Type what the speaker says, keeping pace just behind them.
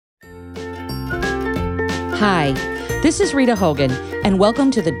Hi, this is Rita Hogan, and welcome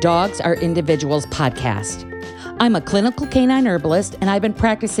to the Dogs Are Individuals podcast. I'm a clinical canine herbalist, and I've been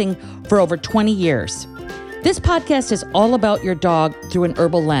practicing for over 20 years. This podcast is all about your dog through an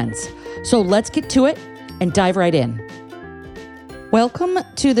herbal lens. So let's get to it and dive right in. Welcome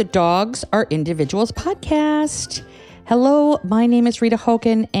to the Dogs Are Individuals podcast. Hello, my name is Rita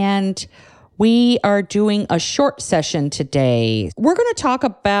Hogan, and we are doing a short session today. We're going to talk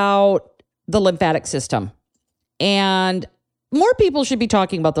about the lymphatic system. And more people should be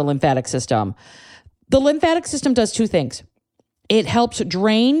talking about the lymphatic system. The lymphatic system does two things. It helps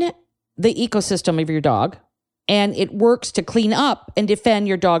drain the ecosystem of your dog, and it works to clean up and defend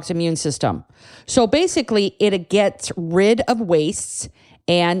your dog's immune system. So basically, it gets rid of wastes,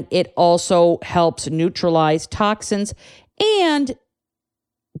 and it also helps neutralize toxins and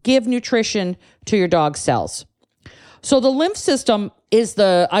give nutrition to your dog's cells. So the lymph system is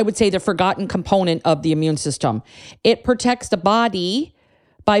I would say, the forgotten component of the immune system. It protects the body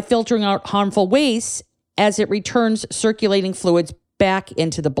by filtering out harmful waste as it returns circulating fluids back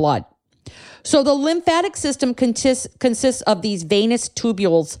into the blood. So the lymphatic system consists of these venous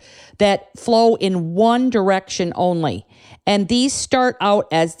tubules that flow in one direction only. And these start out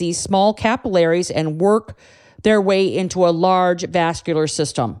as these small capillaries and work their way into a large vascular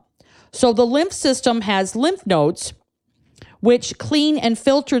system. So the lymph system has lymph nodes, which clean and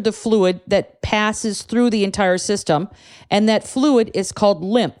filter the fluid that passes through the entire system. And that fluid is called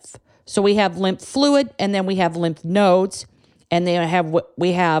lymph. So we have lymph fluid, and then we have lymph nodes, and then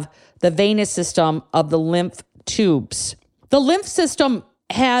we have the venous system of the lymph tubes. The lymph system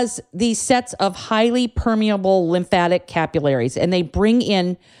has these sets of highly permeable lymphatic capillaries, and they bring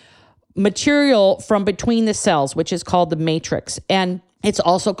in material from between the cells, which is called the matrix. And it's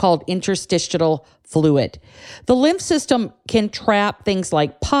also called interstitial fluid. The lymph system can trap things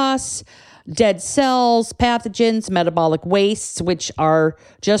like pus, dead cells, pathogens, metabolic wastes, which are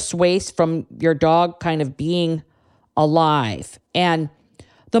just waste from your dog kind of being alive. And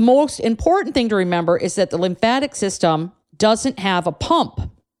the most important thing to remember is that the lymphatic system doesn't have a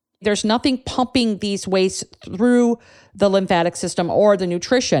pump. There's nothing pumping these wastes through the lymphatic system or the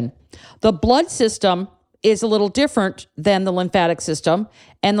nutrition. The blood system is a little different than the lymphatic system,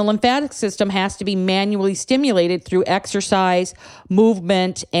 and the lymphatic system has to be manually stimulated through exercise,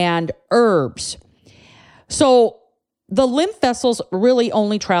 movement, and herbs. So the lymph vessels really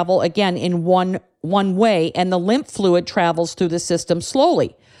only travel, again, in one way, and the lymph fluid travels through the system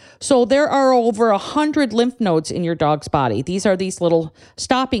slowly. So there are over 100 lymph nodes in your dog's body. These are these little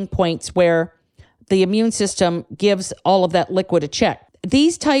stopping points where the immune system gives all of that liquid a check.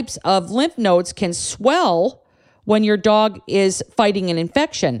 These types of lymph nodes can swell when your dog is fighting an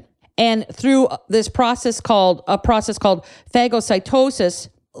infection. And through this process called phagocytosis,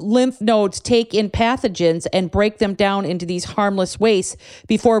 lymph nodes take in pathogens and break them down into these harmless wastes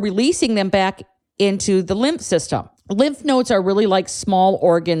before releasing them back into the lymph system. Lymph nodes are really like small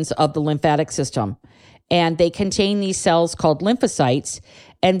organs of the lymphatic system, and they contain these cells called lymphocytes.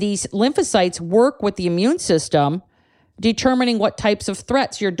 And these lymphocytes work with the immune system, determining what types of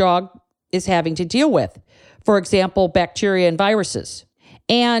threats your dog is having to deal with. For example, bacteria and viruses.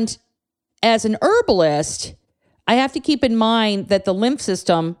 And as an herbalist, I have to keep in mind that the lymph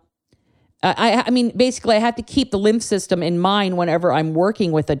system, basically I have to keep the lymph system in mind whenever I'm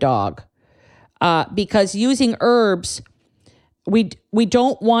working with a dog. Because using herbs, we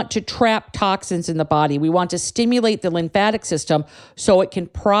don't want to trap toxins in the body. We want to stimulate the lymphatic system so it can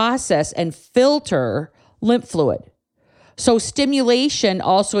process and filter lymph fluid. So stimulation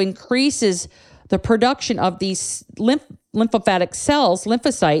also increases the production of these lymphocytic cells,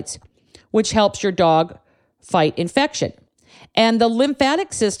 lymphocytes, which helps your dog fight infection. And the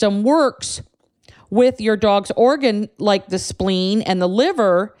lymphatic system works with your dog's organ like the spleen and the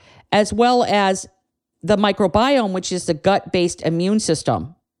liver, as well as the microbiome, which is the gut-based immune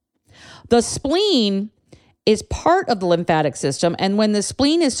system. The spleen is part of the lymphatic system, and when the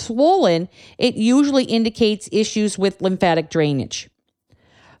spleen is swollen, it usually indicates issues with lymphatic drainage.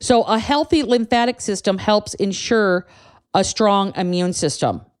 So a healthy lymphatic system helps ensure a strong immune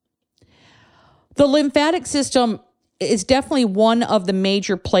system. The lymphatic system is definitely one of the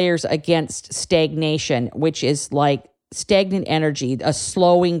major players against stagnation, which is like stagnant energy, a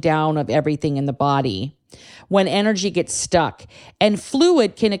slowing down of everything in the body when energy gets stuck. And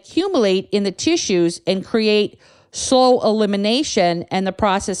fluid can accumulate in the tissues and create slow elimination and the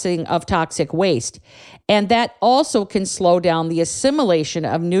processing of toxic waste. And that also can slow down the assimilation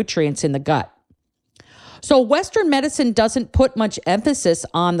of nutrients in the gut. So Western medicine doesn't put much emphasis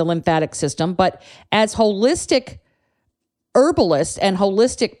on the lymphatic system, but as holistic herbalists and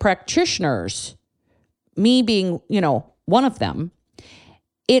holistic practitioners, me being, one of them,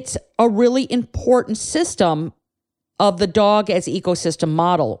 it's a really important system of the dog as ecosystem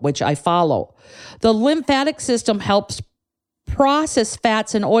model, which I follow. The lymphatic system helps process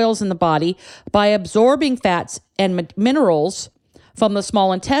fats and oils in the body by absorbing fats and minerals from the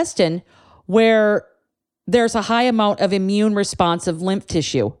small intestine, where there's a high amount of immune responsive lymph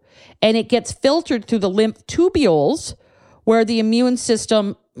tissue. And it gets filtered through the lymph tubules, where the immune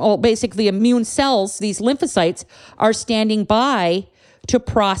system, basically immune cells, these lymphocytes, are standing by to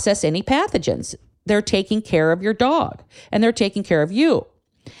process any pathogens. They're taking care of your dog, and they're taking care of you.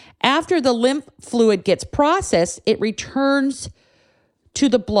 After the lymph fluid gets processed, it returns to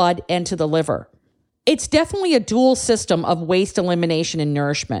the blood and to the liver. It's definitely a dual system of waste elimination and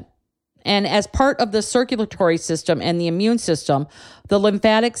nourishment. And as part of the circulatory system and the immune system, the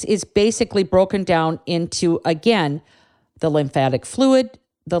lymphatics is basically broken down into, again, the lymphatic fluid,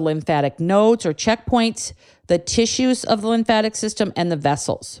 the lymphatic nodes or checkpoints, the tissues of the lymphatic system, and the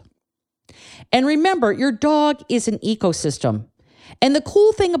vessels. And remember, your dog is an ecosystem. And the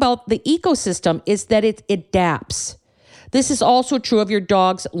cool thing about the ecosystem is that it adapts. This is also true of your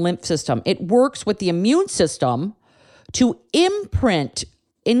dog's lymph system. It works with the immune system to imprint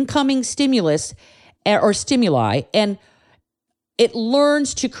incoming stimulus or stimuli, and it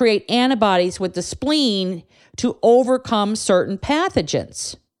learns to create antibodies with the spleen to overcome certain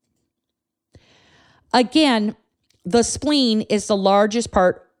pathogens. Again, the spleen is the largest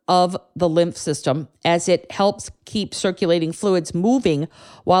part of the lymph system, as it helps keep circulating fluids moving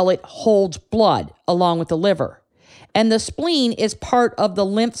while it holds blood along with the liver. And the spleen is part of the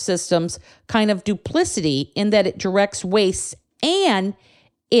lymph system's kind of duplicity in that it directs waste and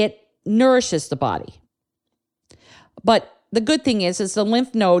it nourishes the body. But the good thing is the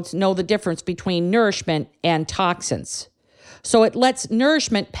lymph nodes know the difference between nourishment and toxins. So it lets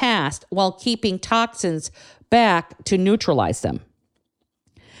nourishment pass while keeping toxins back to neutralize them.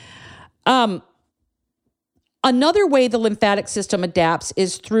 Another way the lymphatic system adapts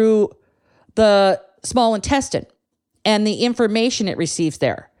is through the small intestine and the information it receives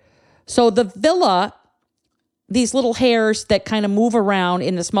there. So the villi, these little hairs that kind of move around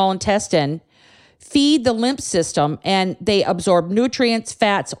in the small intestine, feed the lymph system, and they absorb nutrients,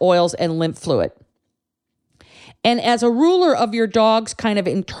 fats, oils, and lymph fluid. And as a ruler of your dog's kind of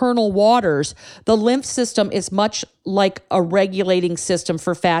internal waters, the lymph system is much like a regulating system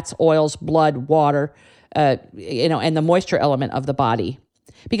for fats, oils, blood, water, and the moisture element of the body,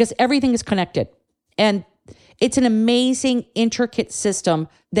 because everything is connected. And it's an amazing, intricate system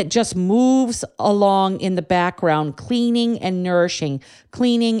that just moves along in the background, cleaning and nourishing.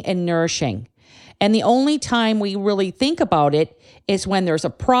 And the only time we really think about it is when there's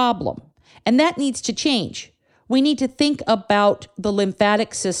a problem. And that needs to change. We need to think about the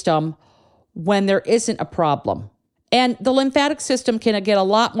lymphatic system when there isn't a problem. And the lymphatic system can get a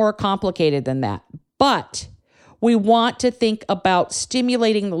lot more complicated than that. But we want to think about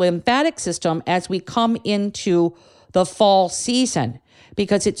stimulating the lymphatic system as we come into the fall season,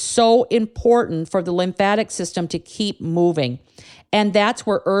 because it's so important for the lymphatic system to keep moving. And that's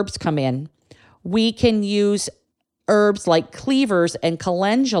where herbs come in. We can use herbs like cleavers and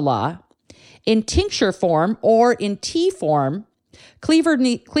calendula in tincture form or in tea form.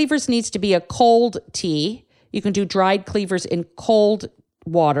 Cleavers needs to be a cold tea. You can do dried cleavers in cold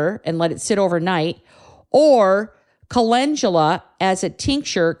water and let it sit overnight, or calendula as a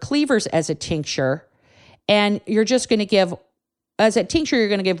tincture, cleavers as a tincture. And you're just going to give, as a tincture, you're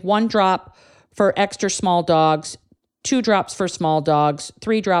going to give 1 drop for extra small dogs, 2 drops for small dogs,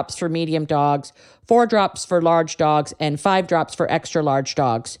 3 drops for medium dogs, 4 drops for large dogs, and 5 drops for extra large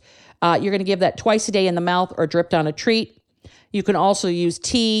dogs. You're going to give that twice a day in the mouth or drip down a treat. You can also use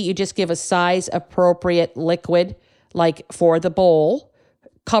tea. You just give a size appropriate liquid, like for the bowl.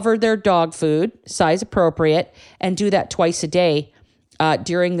 Cover their dog food, size appropriate, and do that twice a day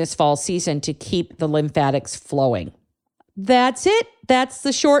during this fall season to keep the lymphatics flowing. That's it. That's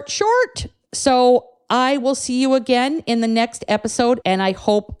the short. So I will see you again in the next episode, and I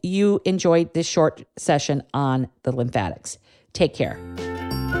hope you enjoyed this short session on the lymphatics. Take care.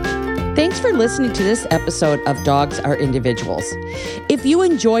 Thanks for listening to this episode of Dogs Are Individuals. If you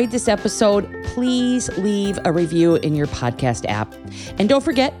enjoyed this episode, please leave a review in your podcast app. And don't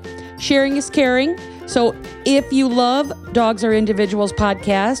forget, sharing is caring. So if you love Dogs Are Individuals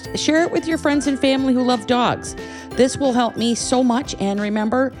podcast, share it with your friends and family who love dogs. This will help me so much. And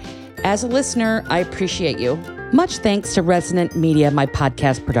remember, as a listener, I appreciate you. Much thanks to Resonant Media, my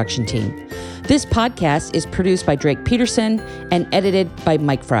podcast production team. This podcast is produced by Drake Peterson and edited by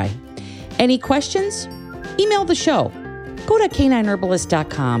Mike Fry. Any questions? Email the show. Go to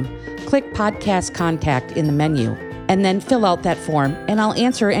canineherbalist.com, click Podcast Contact in the menu and then fill out that form, and I'll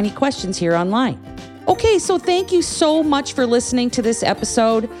answer any questions here online. Okay, so thank you so much for listening to this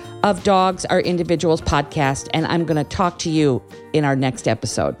episode of Dogs Are Individuals podcast, and I'm going to talk to you in our next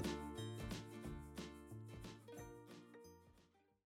episode.